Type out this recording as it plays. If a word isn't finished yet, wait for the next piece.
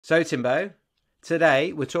So, Timbo,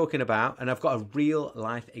 today we're talking about, and I've got a real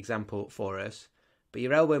life example for us, but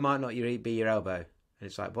your elbow might not be your elbow. And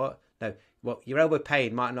it's like, what? No, well, your elbow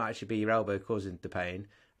pain might not actually be your elbow causing the pain.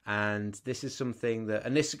 And this is something that,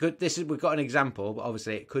 and we've got an example, but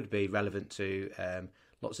obviously it could be relevant to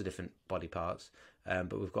lots of different body parts.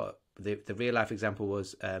 But we've got the real life example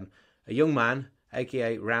was a young man,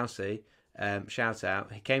 aka Rousey, shout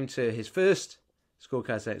out. He came to his first school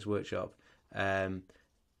calisthenics workshop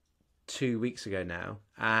 2 weeks ago now,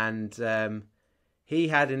 and he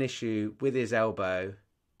had an issue with his elbow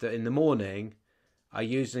that in the morning I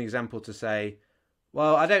used an example to say,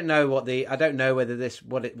 well, I don't know whether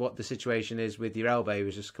what the situation is with your elbow. He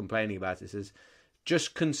was just complaining about it. He says,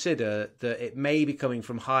 just consider that it may be coming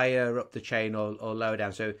from higher up the chain or lower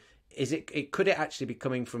down. So could it actually be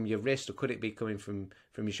coming from your wrist, or could it be coming from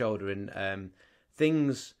your shoulder? And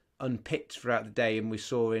things unpicked throughout the day, and we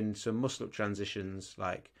saw in some muscle up transitions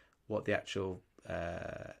like what the actual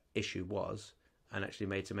issue was, and actually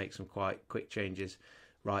made some quite quick changes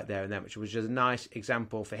right there and then, which was just a nice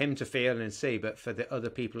example for him to feel and see, but for the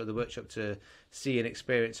other people at the workshop to see and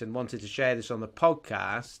experience, and wanted to share this on the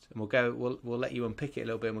podcast. And we'll let you unpick it a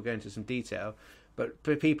little bit, and we'll go into some detail. But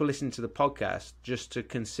for people listening to the podcast, just to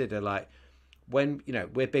consider, like, when,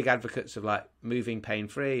 we're big advocates of like moving pain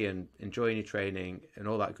free and enjoying your training and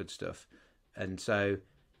all that good stuff. And so,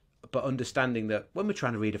 but understanding that when we're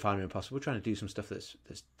trying to redefine the impossible, we're trying to do some stuff that's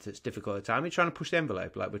difficult at the time. We're trying to push the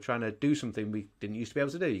envelope, like we're trying to do something we didn't used to be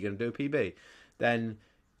able to do. You're going to do a PB, then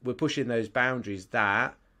we're pushing those boundaries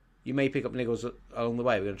that you may pick up niggles along the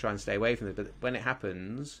way. We're going to try and stay away from it. But when it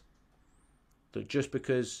happens, that just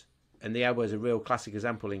because, and the elbow is a real classic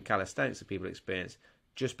example in calisthenics that people experience,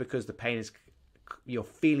 just because the pain is, you're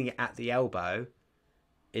feeling it at the elbow,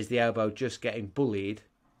 is the elbow just getting bullied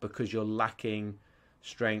because you're lacking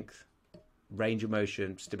strength, range of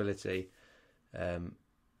motion, stability,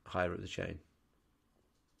 higher up the chain.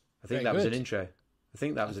 I think that was an intro. I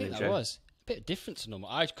think that was an intro. That was a bit different to normal.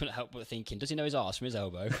 I couldn't help but thinking, does he know his arse from his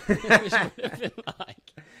elbow? It was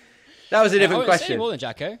like... That was a different question. Say more than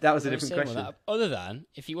Jacko. That was a different question. Other than,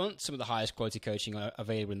 if you want some of the highest quality coaching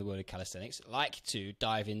available in the world of calisthenics, like to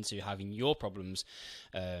dive into having your problems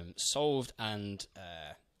solved and...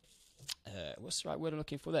 what's the right word I'm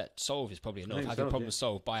looking for there? Solve is probably enough. Have your problems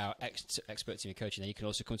solved by our expert team of coaching. Then you can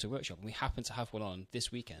also come to a workshop. And we happen to have one on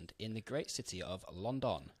this weekend in the great city of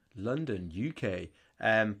London. London, UK.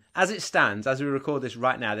 As it stands, as we record this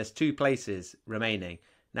right now, there's 2 places remaining.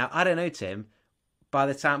 Now, I don't know, Tim, by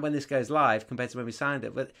the time when this goes live, compared to when we signed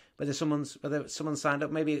it, whether someone's signed up,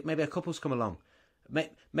 maybe a couple's come along.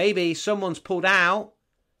 Maybe someone's pulled out,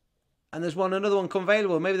 and there's another one come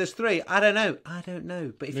available. Maybe there's 3. I don't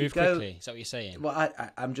know. But if Move you go quickly, is that what you're saying? Well,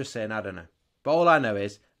 I'm just saying, I don't know. But all I know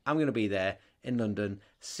is I'm going to be there in London,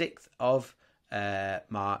 6th of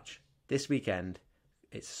March, this weekend.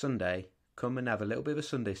 It's Sunday. Come and have a little bit of a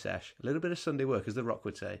Sunday sesh, a little bit of Sunday work, as The Rock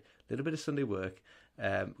would say, a little bit of Sunday work.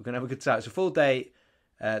 We're going to have a good time. It's a full day,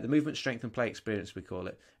 the movement, strength and play experience, we call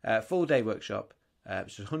it. Full day workshop,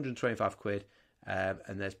 which is 125 quid.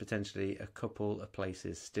 And there's potentially a couple of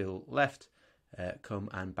places still left. Come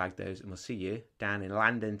and bag those, and we'll see you down in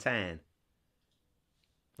London town.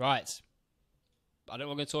 Right. I don't know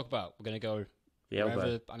what we're going to talk about. We're going to go wherever.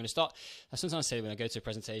 I'm going to start. I sometimes say when I go to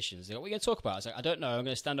presentations, what are we going to talk about? I was like, I don't know. I'm going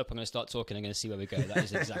to stand up. I'm going to start talking. I'm going to see where we go. That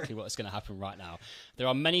is exactly what's going to happen right now. There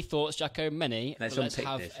are many thoughts, Jacko, many. Let's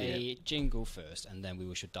have a jingle first, and then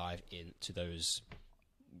we should dive into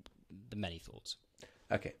the many thoughts.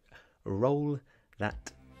 Okay. Roll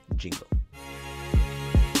that jingle.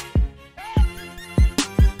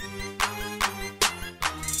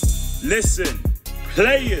 Listen,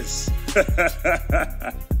 players.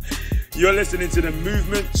 You're listening to the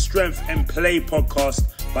Movement, Strength and Play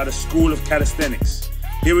podcast by the School of Calisthenics.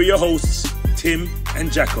 Here are your hosts, Tim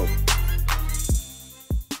and Jacko.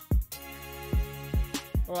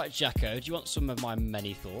 All right, Jacko, do you want some of my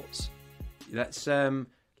many thoughts? Let's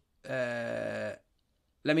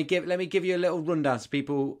let me give you a little rundown so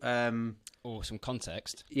people or some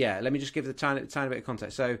context. Yeah, let me just give the tiny bit of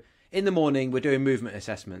context. So in the morning we're doing movement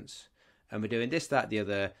assessments, and we're doing this, that, the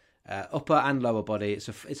other, upper and lower body. It's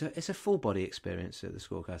a full body experience at the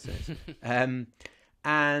school calisthenics. And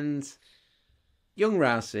young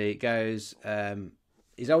Rousey goes,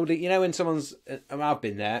 he's older. You know when someone's, I've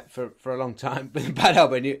been there for a long time with a bad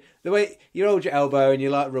elbow, and the way you hold your elbow and you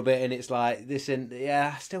like rub it, and it's like this, and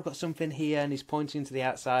yeah, I still got something here, and he's pointing to the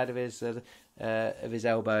outside of his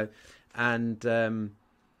elbow, and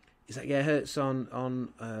he's like, yeah, it hurts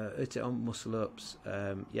hurt it on muscle ups,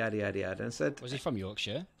 yada yada yada. And I said, was he from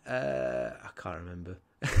Yorkshire? I can't remember.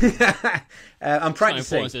 I'm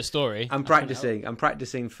practicing. To the story. I'm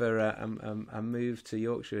practicing for a move to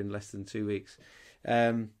Yorkshire in less than 2 weeks.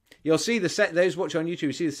 You'll see those watching on YouTube.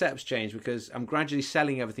 You see the setups change because I'm gradually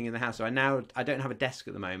selling everything in the house. So I don't have a desk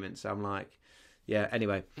at the moment. So I'm like, yeah.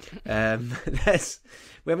 Anyway, we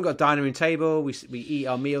haven't got a dining room table. We eat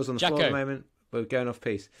our meals on the floor at the moment. We're going off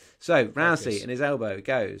piece. So Rousey and his elbow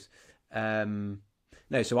goes. No,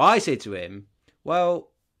 so I say to him, well,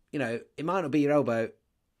 it might not be your elbow.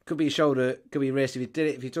 Could be your shoulder, could be your wrist.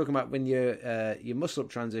 If you're talking about when your muscle up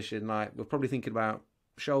transition, like we're probably thinking about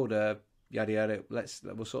shoulder, yada yada.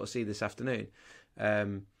 We'll sort of see this afternoon.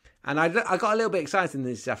 And I got a little bit excited in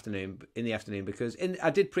the afternoon because I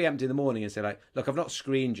did preempt in the morning and say like, look, I've not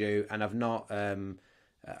screened you and I've not and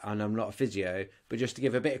I'm not a physio, but just to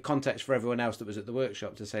give a bit of context for everyone else that was at the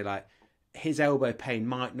workshop to say like his elbow pain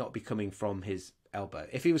might not be coming from his elbow.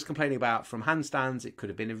 If he was complaining about from handstands, it could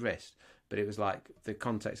have been his wrist. But it was like the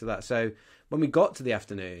context of that. So when we got to the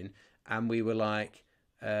afternoon and we were like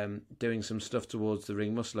doing some stuff towards the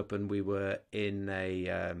ring muscle up, and we were in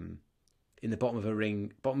the bottom of a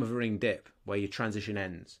ring dip where your transition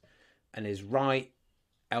ends, and his right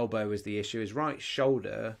elbow was the issue. His right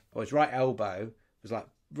shoulder or his right elbow was like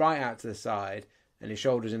right out to the side, and his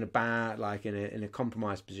shoulder's in a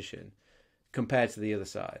compromised position compared to the other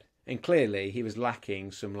side. And clearly he was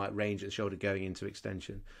lacking some like range at the shoulder going into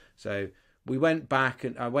extension. So I went back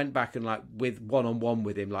and like with one-on-one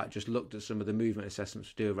with him, like just looked at some of the movement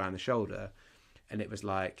assessments we do around the shoulder. And it was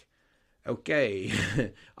like, okay,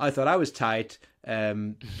 I thought I was tight.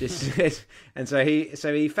 And so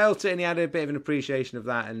he felt it and he had a bit of an appreciation of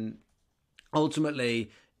that. And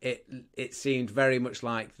ultimately it seemed very much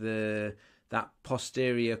like that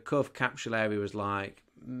posterior cuff capsulary was like,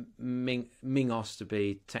 Mingos to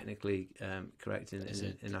be technically correct in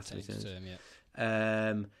anatomy terms.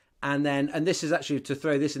 And this is actually to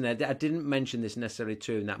throw this in there. I didn't mention this necessarily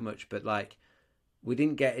to him that much, but like we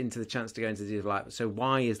didn't get into the chance to go into the detail. Like, so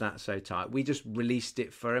why is that so tight? We just released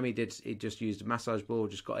it for him. He just used a massage ball,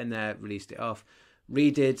 just got in there, released it off,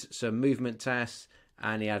 redid some movement tests,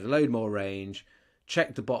 and he had a load more range.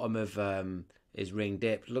 Checked the bottom of his ring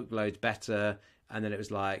dip, looked loads better. And then it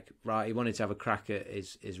was like, right, he wanted to have a crack at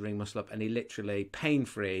his ring muscle up, and he literally,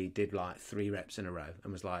 pain-free, did like 3 reps in a row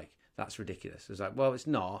and was like, that's ridiculous. I was like, well, it's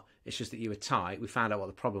not. It's just that you were tight. We found out what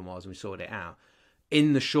the problem was and we sorted it out.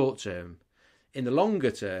 In the short term. In the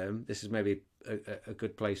longer term, this is maybe a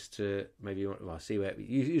good place to see where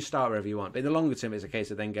you start wherever you want. But in the longer term, it's a case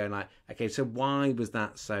of then going like, okay, so why was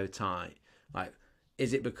that so tight? Like,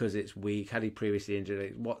 is it because it's weak? Had he previously injured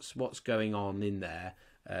it? What's going on in there?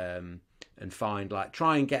 And try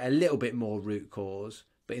and get a little bit more root cause.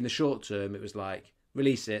 But in the short term, it was like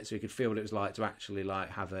release it so he could feel what it was like to actually like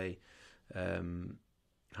have a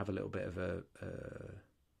little bit of a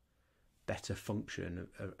better function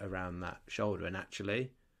around that shoulder. And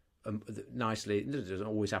actually, nicely, it doesn't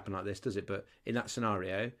always happen like this, does it? But in that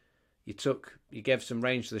scenario, you gave some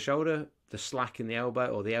range to the shoulder, the slack in the elbow,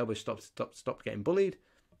 or the elbow stopped getting bullied.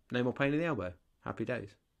 No more pain in the elbow. Happy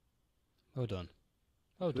days. Well done.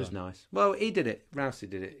 It was nice. Well, he did it. Rousey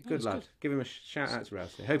did it. Good lad. Good. Give him a shout out to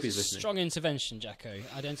Rousey. Hope he's listening. Strong intervention, Jacko.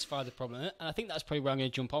 Identify the problem. And I think that's probably where I'm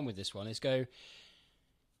going to jump on with this one, is go...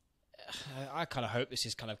 I kind of hope this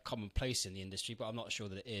is kind of commonplace in the industry, but I'm not sure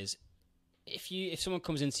that it is. If someone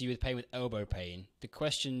comes into you with pain, with elbow pain, the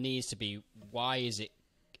question needs to be, why is it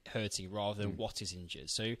hurting rather than what is injured?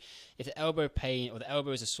 So if the elbow pain or the elbow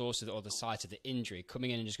is the source of or the site of the injury, coming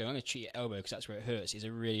in and just going, I'm going to treat your elbow because that's where it hurts, is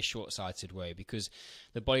a really short-sighted way, because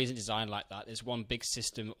the body isn't designed like that. There's one big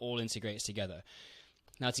system, all integrates together.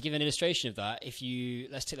 Now, to give an illustration of that,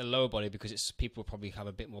 let's take the lower body, because people probably have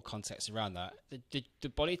a bit more context around that. The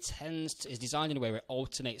body is designed in a way where it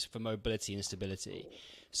alternates for mobility and stability.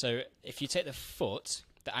 So if you take the foot,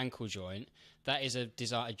 the ankle joint, that is a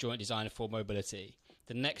joint designed for mobility.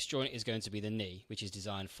 The next joint is going to be the knee, which is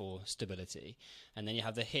designed for stability. And then you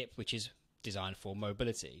have the hip, which is designed for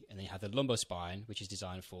mobility. And then you have the lumbar spine, which is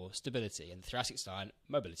designed for stability. And the thoracic spine,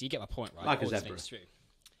 mobility. You get my point, right? Like a zebra.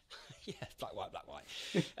 Yeah, black, white.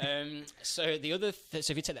 So if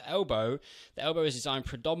you take the elbow is designed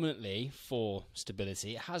predominantly for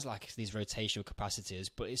stability. It has like these rotational capacities,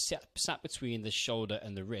 but it's sat between the shoulder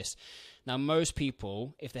and the wrist. Now, most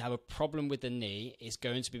people, if they have a problem with the knee, it's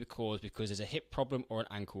going to be because there's a hip problem or an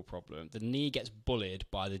ankle problem. The knee gets bullied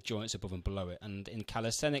by the joints above and below it. And in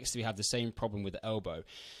calisthenics, we have the same problem with the elbow.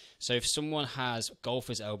 So if someone has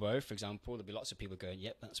golfer's elbow, for example, there'll be lots of people going,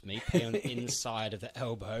 yep, that's me, pain on the inside of the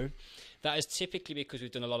elbow. That is typically because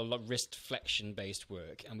we've done a lot of wrist flexion-based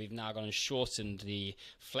work, and we've now gone and shortened the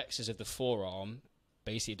flexors of the forearm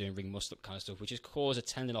basically doing ring muscle up kind of stuff, which has caused a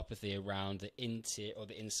tendinopathy around the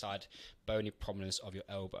inside bony prominence of your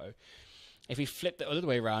elbow. If we flip the other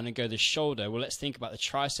way around and go the shoulder, well, let's think about the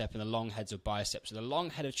tricep and the long heads of bicep. So the long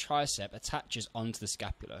head of tricep attaches onto the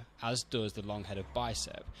scapula, as does the long head of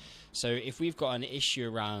bicep. So if we've got an issue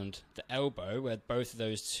around the elbow, where both of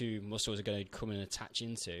those two muscles are going to come and attach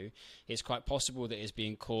into, it's quite possible that it's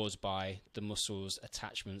being caused by the muscles'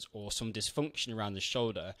 attachments or some dysfunction around the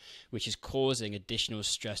shoulder, which is causing additional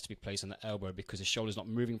stress to be placed on the elbow because the shoulder's not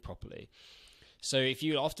moving properly. So if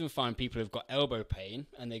you often find people who've got elbow pain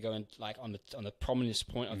and they go in, like on the prominence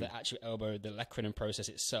point of the actual elbow, the olecranon process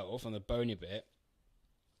itself, on the bony bit.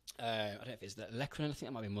 I don't know if it's the olecranon. I think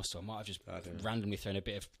that might be muscle. I might have just randomly thrown a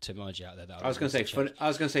bit of terminology out there. I was going to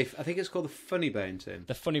say. I think it's called the funny bone, Tim.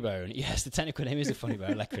 The funny bone. Yes, the technical name is the funny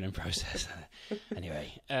bone olecranon process.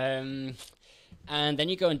 Anyway. And then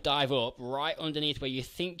you go and dive up right underneath where you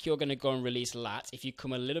think you're going to go and release lat. If you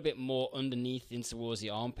come a little bit more underneath in towards the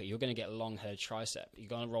armpit, you're going to get a long-headed tricep. You're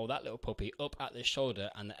going to roll that little puppy up at the shoulder,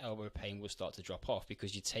 and the elbow pain will start to drop off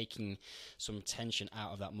because you're taking some tension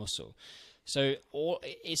out of that muscle. So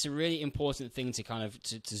it's a really important thing to kind of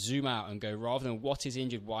to zoom out and go, rather than what is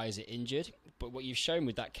injured, why is it injured? But what you've shown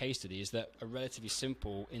with that case study is that a relatively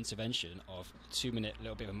simple intervention of a 2-minute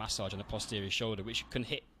little bit of a massage on the posterior shoulder, which can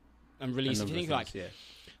hit and release. If you think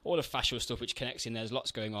all the fascial stuff which connects in, there's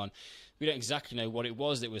lots going on. We don't exactly know what it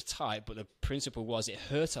was that was tight, but the principle was it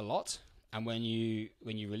hurt a lot, and when you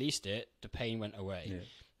released it, the pain went away. Yeah.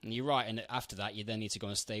 And you're right, and after that, you then need to go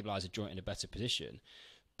and stabilise the joint in a better position.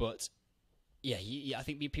 But I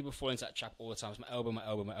think people fall into that trap all the time. It's my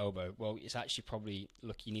elbow. Well, it's actually probably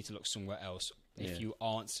you need to look somewhere else if you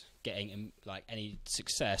aren't getting like any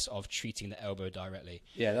success of treating the elbow directly.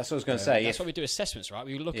 Yeah, that's what I was going to say. That's why we do assessments, right?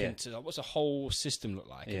 We look into what's the whole system look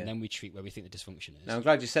like, and then we treat where we think the dysfunction is. Now, I'm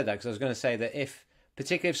glad you said that, because I was going to say that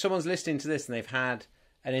particularly if someone's listening to this and they've had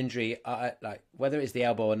an injury, like whether it's the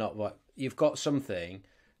elbow or not, you've got something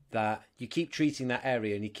that you keep treating that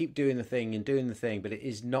area and you keep doing the thing, but it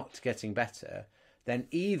is not getting better, then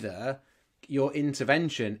either your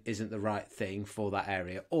intervention isn't the right thing for that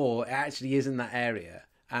area, or it actually isn't that area.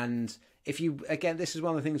 And if you, again, this is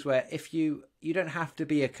one of the things where if you don't have to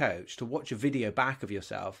be a coach to watch a video back of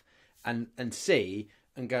yourself and see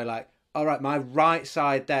and go like, all right, my right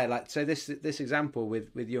side there, like, so this example with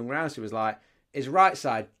young Rousey was like, his right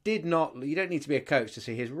side did not, you don't need to be a coach to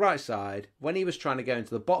see his right side, when he was trying to go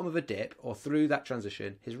into the bottom of a dip or through that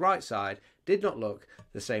transition, his right side did not look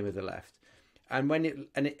the same as the left. And when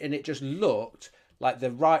it just looked like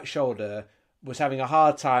the right shoulder was having a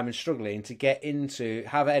hard time and struggling to get into,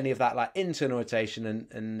 have any of that like internal rotation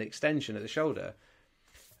and extension at the shoulder.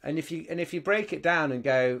 And if you break it down and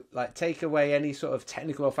go, like, take away any sort of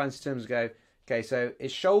technical or fancy terms, go, okay, so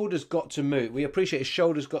his shoulders got to move. We appreciate his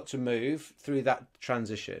shoulders got to move through that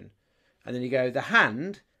transition. And then you go, the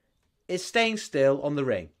hand is staying still on the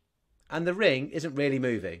ring. And the ring isn't really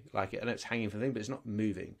moving. Like, I know it's hanging from the thing, but it's not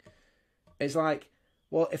moving. It's like,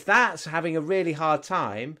 well, if that's having a really hard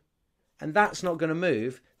time and that's not going to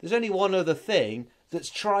move, there's only one other thing that's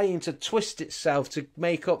trying to twist itself to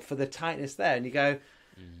make up for the tightness there. And you go,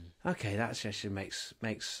 okay, that actually makes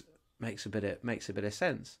a bit of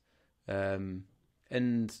sense. And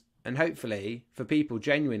hopefully for people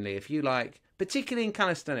genuinely, if you like, particularly in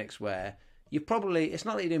calisthenics where you probably, it's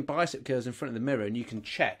not that you're doing bicep curls in front of the mirror and you can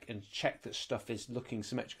check that stuff is looking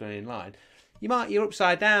symmetrical and in line. You're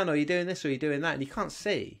upside down, or you're doing this or you're doing that, and you can't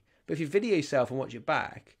see. But if you video yourself and watch it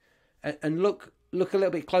back and look a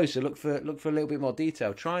little bit closer, look for a little bit more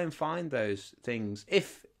detail, try and find those things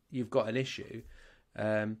if you've got an issue,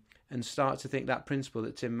 and start to think that principle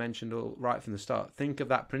that Tim mentioned all right from the start. Think of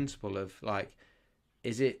that principle of like,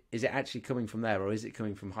 is it actually coming from there, or is it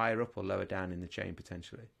coming from higher up or lower down in the chain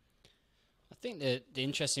potentially? I think the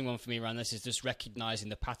interesting one for me around this is just recognizing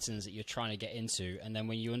the patterns that you're trying to get into, and then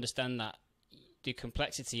when you understand that, the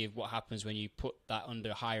complexity of what happens when you put that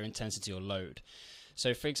under higher intensity or load.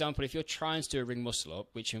 So, for example, if you're trying to do a ring muscle up,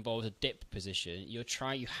 which involves a dip position, you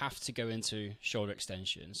have to go into shoulder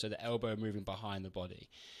extension, so the elbow moving behind the body.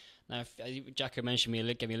 Now, Jacko mentioned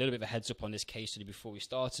gave me a little bit of a heads up on this case study before we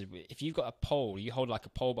started. If you've got a pole, you hold like a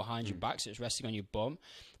pole behind your back, so it's resting on your bum,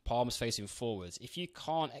 palms facing forwards. If you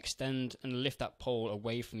can't extend and lift that pole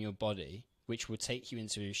away from your body, which will take you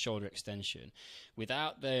into shoulder extension,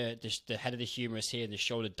 without the head of the humerus here and the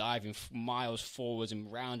shoulder diving miles forwards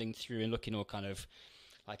and rounding through and looking all kind of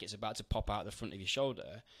like it's about to pop out the front of your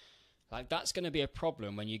shoulder, Like, that's going to be a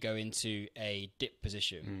problem when you go into a dip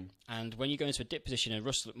position. And when you go into a dip position and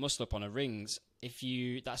muscle up on a rings,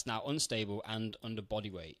 that's now unstable and under body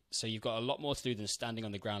weight. So you've got a lot more to do than standing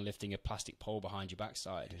on the ground lifting a plastic pole behind your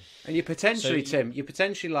backside. And you're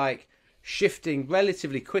potentially like shifting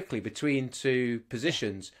relatively quickly between two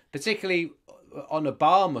positions, particularly on a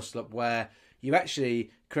bar muscle up where you're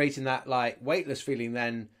actually creating that like weightless feeling.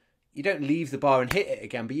 Then you don't leave the bar and hit it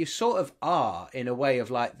again, but you sort of are, in a way of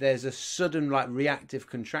like there's a sudden like reactive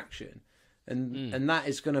contraction, and that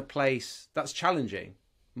is going to that's challenging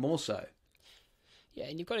more so. Yeah,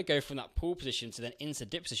 and you've got to go from that pull position to then into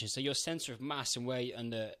dip position. So your center of mass and where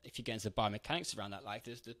if you get into the biomechanics around that, like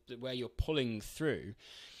where you're pulling through,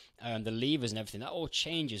 the levers and everything, that all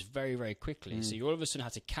changes very, very quickly. So you all of a sudden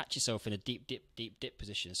have to catch yourself in a deep dip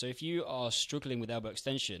position. So if you are struggling with elbow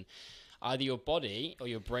extension, either your body or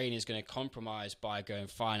your brain is going to compromise by going,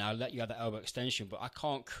 fine, I'll let you have that elbow extension, but I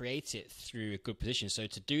can't create it through a good position. So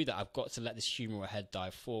to do that, I've got to let this humeral head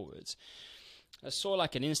dive forwards. I saw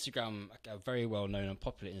like an Instagram, a very well-known and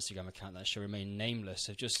popular Instagram account that shall remain nameless,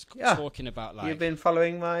 of just talking about like... You've been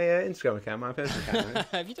following my Instagram account, my personal account, right?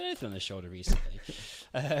 Have you done anything on the shoulder recently?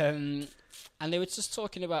 And they were just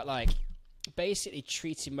talking about like basically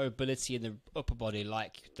treating mobility in the upper body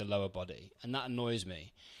like the lower body. And that annoys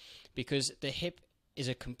me, because the hip is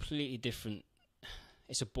a completely different...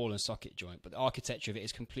 It's a ball and socket joint, but the architecture of it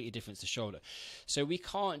is completely different to the shoulder. So we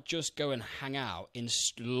can't just go and hang out in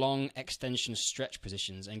long extension stretch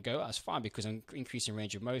positions and go, oh, that's fine because I'm increasing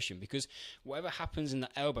range of motion, because whatever happens in the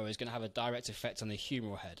elbow is going to have a direct effect on the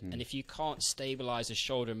humeral head. And if you can't stabilize the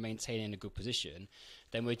shoulder and maintain it in a good position,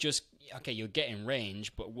 then we're just, okay, you're getting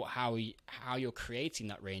range, but how you're creating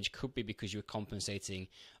that range could be because you're compensating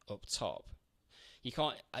up top. You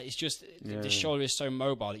can't, it's just, the shoulder is so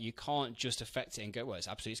mobile that you can't just affect it and go, well, it's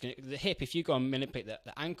absolutely, the hip, if you go and manipulate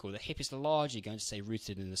the ankle, the hip is largely going to stay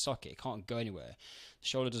rooted in the socket. It can't go anywhere. The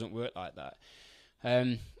shoulder doesn't work like that.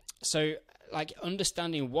 So, like,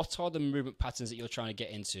 understanding what are the movement patterns that you're trying to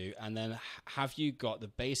get into, and then have you got the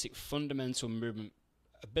basic fundamental movement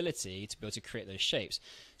ability to be able to create those shapes.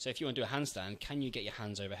 So if you want to do a handstand, can you get your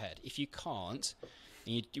hands overhead? If you can't,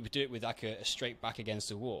 and you do it with like a straight back against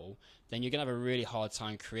the wall, then you're going to have a really hard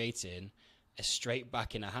time creating a straight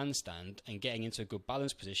back in a handstand and getting into a good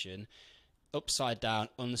balance position, upside down,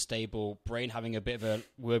 unstable, brain having a bit of a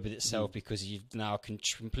word with itself because you've now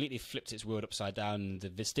completely flipped its word upside down, and the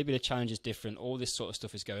vestibular challenge is different, all this sort of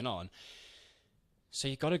stuff is going on. So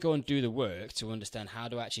you've got to go and do the work to understand how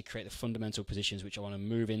to actually create the fundamental positions which I want to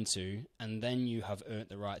move into, and then you have earned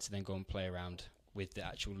the right to then go and play around with the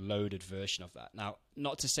actual loaded version of that. Now,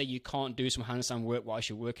 not to say you can't do some handstand work whilst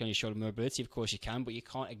you're working on your shoulder mobility. Of course you can, but you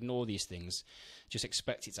can't ignore these things. Just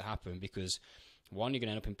expect it to happen because, one, you're going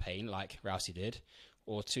to end up in pain like Rousey did,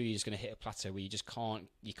 or two, you're just going to hit a plateau where you just can't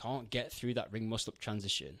get through that ring muscle up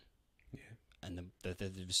transition. Yeah. And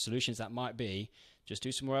the solutions that might be, just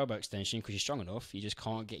do some more elbow extension because you're strong enough. You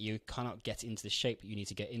cannot get into the shape that you need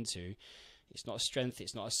to get into. It's not a strength,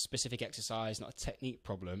 it's not a specific exercise, not a technique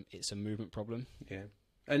problem, it's a movement problem. Yeah.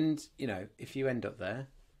 And, if you end up there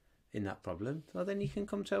in that problem, well, then you can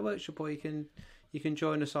come to a workshop, or you can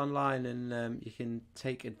join us online, and you can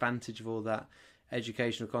take advantage of all that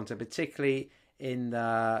educational content, particularly in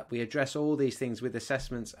we address all these things with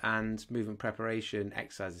assessments and movement preparation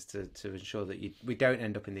exercises to ensure that we don't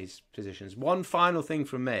end up in these positions. One final thing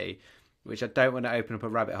from me, which I don't want to open up a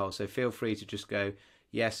rabbit hole, so feel free to just go,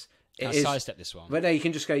 yes, I'll sidestep this one. But no, you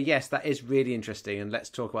can just go, yes, that is really interesting, and let's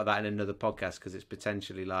talk about that in another podcast because it's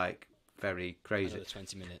potentially like very crazy. Another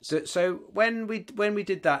 20 minutes. So when we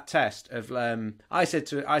did that test of, I said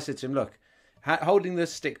to him, look, holding the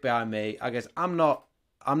stick behind me, I guess I'm not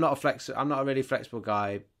a really flexible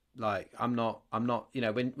guy. Like I'm not.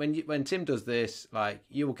 When Tim does this, like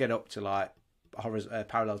you will get up to like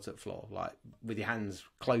parallel to the floor, like with your hands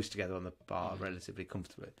close together on the bar, relatively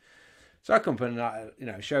comfortably. So I come up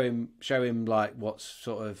and show him like what's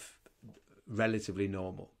sort of relatively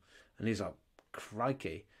normal, and he's like,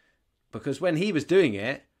 crikey, because when he was doing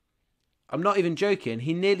it, I'm not even joking,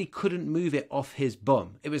 he nearly couldn't move it off his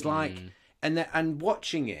bum. It was like, and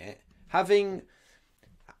watching it,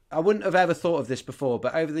 I wouldn't have ever thought of this before,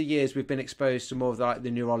 but over the years we've been exposed to more of like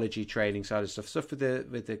the neurology training side of stuff with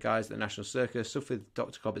the guys at the National Circus, stuff with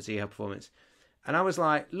Dr. Cobbett's eHealth Performance. And I was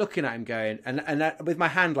like looking at him going, and with my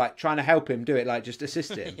hand like trying to help him do it, like just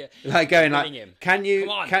assist him. Yeah. Like going like, him. Can you,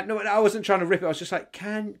 no, I wasn't trying to rip it. I was just like,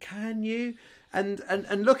 can you? And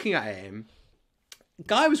looking at him,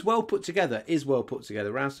 guy was well put together, is well put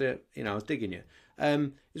together. Round, I was digging you.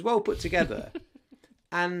 Is well put together.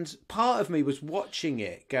 And part of me was watching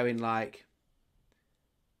it going like,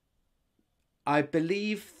 I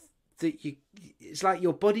believe that it's like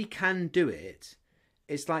your body can do it.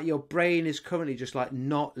 It's like your brain is currently just like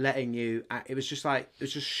not letting you. It was just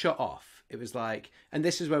shut off. It was like, and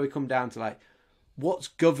this is where we come down to like, what's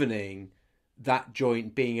governing that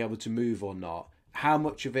joint being able to move or not? How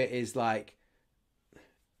much of it is like,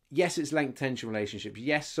 yes, it's length tension relationships.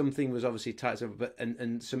 Yes, something was obviously tight, but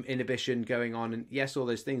and some inhibition going on, and yes, all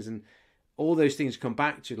those things, and all those things come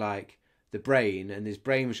back to like the brain, and his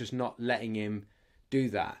brain was just not letting him do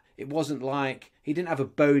that. It wasn't like he didn't have a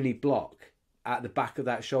bony block at the back of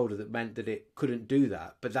that shoulder that meant that it couldn't do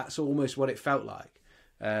that, but that's almost what it felt like.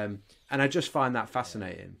 And I just find that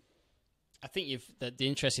fascinating. I think the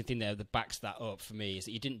interesting thing there that backs that up for me is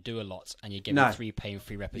that you didn't do a lot and you're getting 3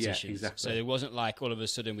 pain-free repetitions. Yeah, exactly. So it wasn't like all of a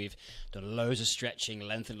sudden we've done loads of stretching,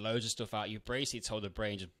 lengthened loads of stuff out. You basically told the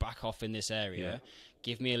brain, just back off in this area,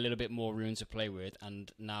 give me a little bit more room to play with.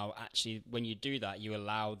 And now actually when you do that, you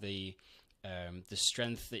allow the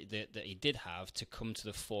strength that he did have to come to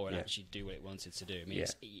the fore and actually do what it wanted to do. I mean,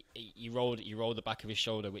 you rolled the back of his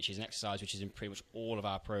shoulder, which is an exercise which is in pretty much all of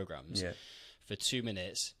our programs, for 2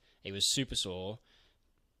 minutes. It was super sore,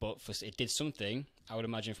 but it did something, I would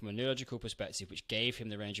imagine, from a neurological perspective, which gave him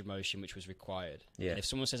the range of motion which was required. Yeah. And if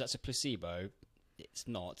someone says that's a placebo, it's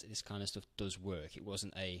not. This kind of stuff does work. It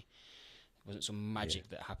wasn't some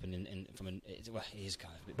magic that happened it is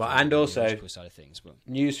kind of. And also, side of things, but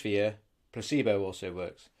news for you, placebo also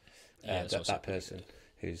works. That person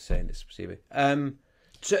who's saying it's placebo.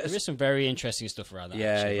 So there is some very interesting stuff around that.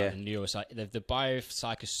 Yeah. Like the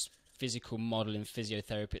biopsychophysical model in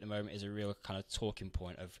physiotherapy at the moment is a real kind of talking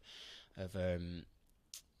point of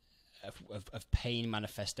pain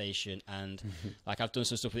manifestation. And like I've done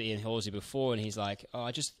some stuff with Ian Halsey before, and he's like,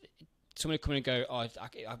 someone would come in and go, I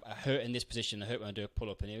hurt in this position, I hurt when I do a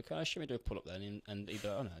pull-up, and he would go, show me do a pull-up then, and he'd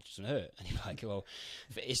go, oh no, it doesn't hurt. And he'd be like, well,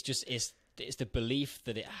 it's the belief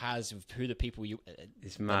that it has of who the people you.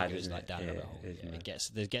 It's mad, isn't it? Down the hole. It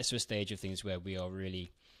gets to a stage of things where we are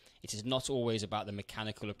really. It is not always about the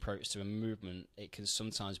mechanical approach to a movement. It can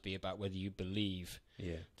sometimes be about whether you believe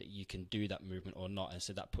that you can do that movement or not, and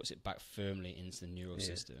so that puts it back firmly into the neural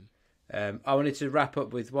system. I wanted to wrap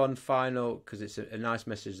up with one final, because it's a nice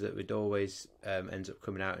message that would always ends up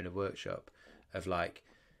coming out in a workshop of like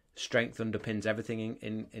strength underpins everything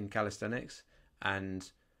in calisthenics,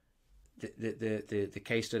 and the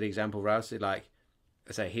case study example, Rouse, like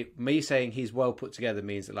I say, me saying he's well put together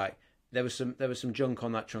means that like there was some junk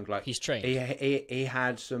on that trunk, like he's trained. He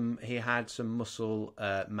had some muscle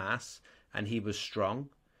mass, and he was strong,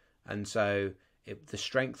 and so the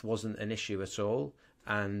strength wasn't an issue at all.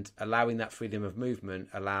 And allowing that freedom of movement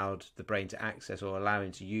allowed the brain to access or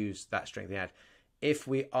allowing to use that strength he had. If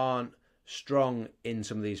we aren't strong in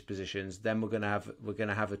some of these positions, then we're going to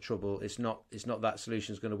have a trouble. It's not that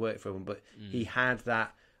solution is going to work for him. But he had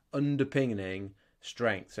that underpinning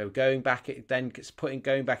strength. So going back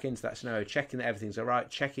into that scenario, checking that everything's all right,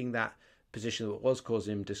 checking that position that was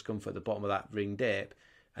causing him discomfort at the bottom of that ring dip,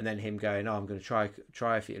 and then him going, I'm going to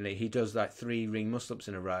try a few. He does like 3 ring muscle ups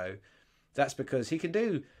in a row. That's because he can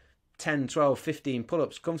do 10, 12, 15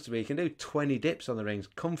 pull-ups comfortably. He can do 20 dips on the rings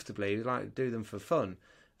comfortably. He like to do them for fun.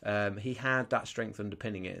 He had that strength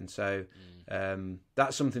underpinning it. And so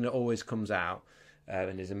that's something that always comes out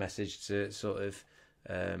and is a message to sort of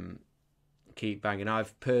keep banging.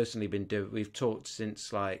 I've personally we've talked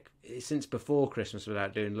since before Christmas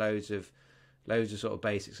about doing loads of sort of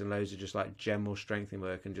basics and loads of just like general strengthening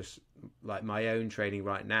work, and just like my own training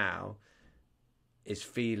right now is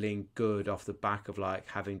feeling good off the back of like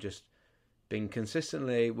having just been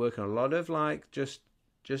consistently working a lot of like just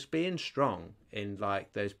being strong in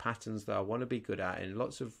like those patterns that I want to be good at in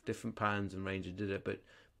lots of different patterns and ranges,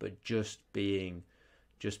 but just being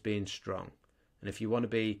strong. And if you want to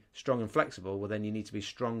be strong and flexible, well then you need to be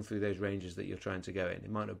strong through those ranges that you're trying to go in.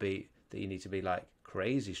 It might not be that you need to be like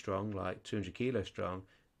crazy strong, like 200 kilos strong.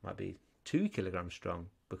 It might be 2 kilograms strong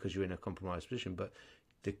because you're in a compromised position, but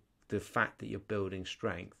the fact that you're building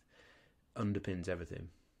strength underpins everything.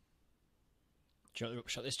 Do you know what the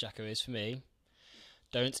shot this, Jacko, is for me?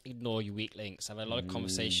 Don't ignore your weak links. I've had a lot of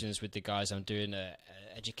conversations with the guys I'm doing an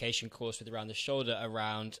education course with around the shoulder,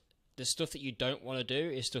 around the stuff that you don't want to do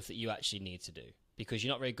is stuff that you actually need to do. Because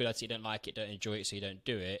you're not very good at it, you don't like it, don't enjoy it, so you don't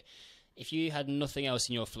do it. If you had nothing else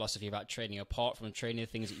in your philosophy about training apart from training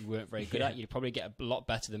the things that you weren't very good at, you'd probably get a lot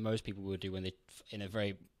better than most people would do when they in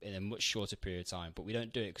a much shorter period of time. But we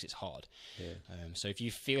don't do it because it's hard. Yeah. So if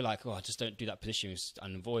you feel like, I just don't do that position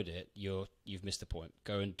and avoid it, you've missed the point.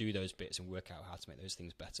 Go and do those bits and work out how to make those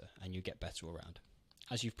things better, and you get better all around,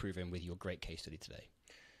 as you've proven with your great case study today.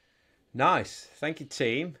 Nice, thank you,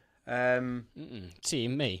 team.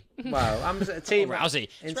 Team me. Well, I'm a team. Rousey.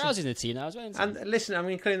 It's Rousey in the team now as well. And listen, I'm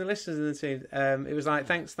including the listeners in the team. It was like,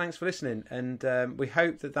 thanks for listening, and we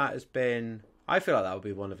hope that has been. I feel like that would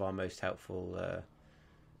be one of our most helpful.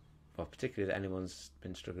 Well, particularly that anyone's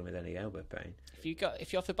been struggling with any elbow pain.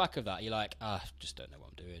 If you're off the back of that, you're like, just don't know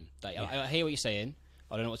what I'm doing. Like, I hear what you're saying.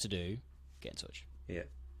 I don't know what to do. Get in touch. Yeah.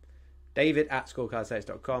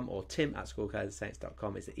 David@schoolcalisthenics.com or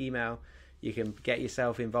Tim@schoolcalisthenics.com is the email. You can get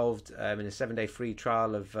yourself involved in a 7-day free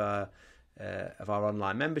trial of our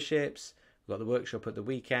online memberships. We've got the workshop at the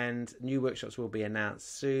weekend. New workshops will be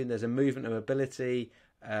announced soon. There's a movement and mobility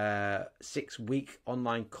 6-week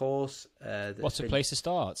online course. What's a place to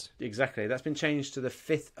start? Exactly. That's been changed to the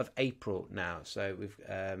 5th of April now. So we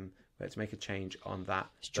had to make a change on that.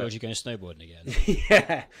 Is Georgie going snowboarding again?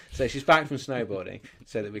 Yeah. So she's back from snowboarding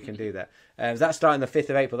so that we can do that. That's starting the 5th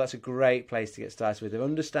of April. That's a great place to get started with.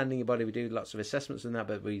 Understanding your body. We do lots of assessments on that,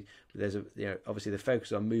 but there's obviously the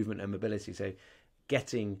focus on movement and mobility. So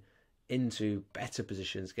getting into better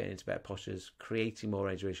positions, getting into better postures, creating more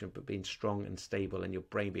range of motion, but being strong and stable and your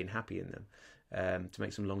brain being happy in them to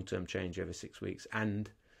make some long-term change over 6 weeks and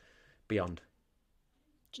beyond.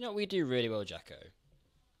 Do you know what we do really well, Jacko?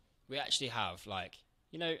 We actually have, like,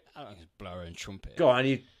 I don't know, blower and trumpet. Go on,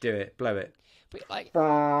 you do it. Blow it. But, like,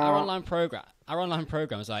 our online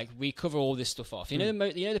programs, like, we cover all this stuff off. You know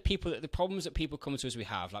the problems that people come to us, we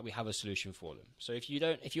have a solution for them. So if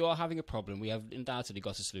you are having a problem, we have undoubtedly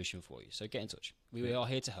got a solution for you. So get in touch. We are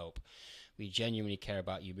here to help. We genuinely care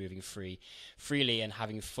about you moving freely and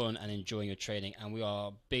having fun and enjoying your training. And we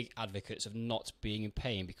are big advocates of not being in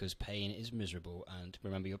pain, because pain is miserable. And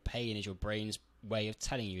remember, your pain is your brain's way of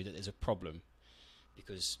telling you that there's a problem,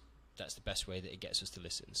 because that's the best way that it gets us to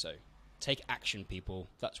listen. So take action, people.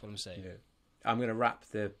 That's what I'm saying. Yeah. I'm going to wrap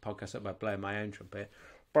the podcast up by blowing my own trumpet.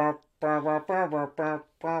 It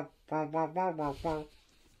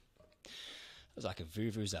was like a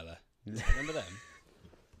vuvuzela. Remember them?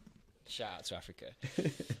 Shout out to Africa.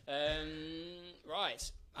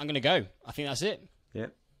 Right, I'm going to go. I think that's it. Yeah.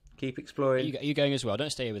 Keep exploring. Are you going as well? Don't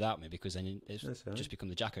stay here without me, because then it's just become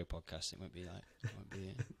the Jacko podcast. It won't be like.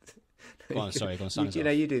 Go on, sorry. Go on.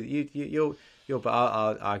 You do. But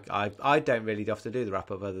I don't really have to do the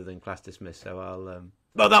wrap up other than class dismissed. So I'll.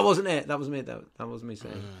 Well, that wasn't it. That was me. That wasn't me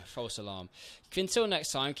saying. False alarm. Until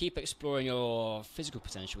next time, keep exploring your physical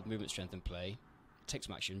potential with movement, strength, and play. Take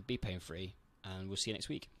some action. Be pain free, and we'll see you next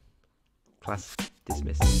week. Class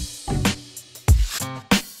dismissed.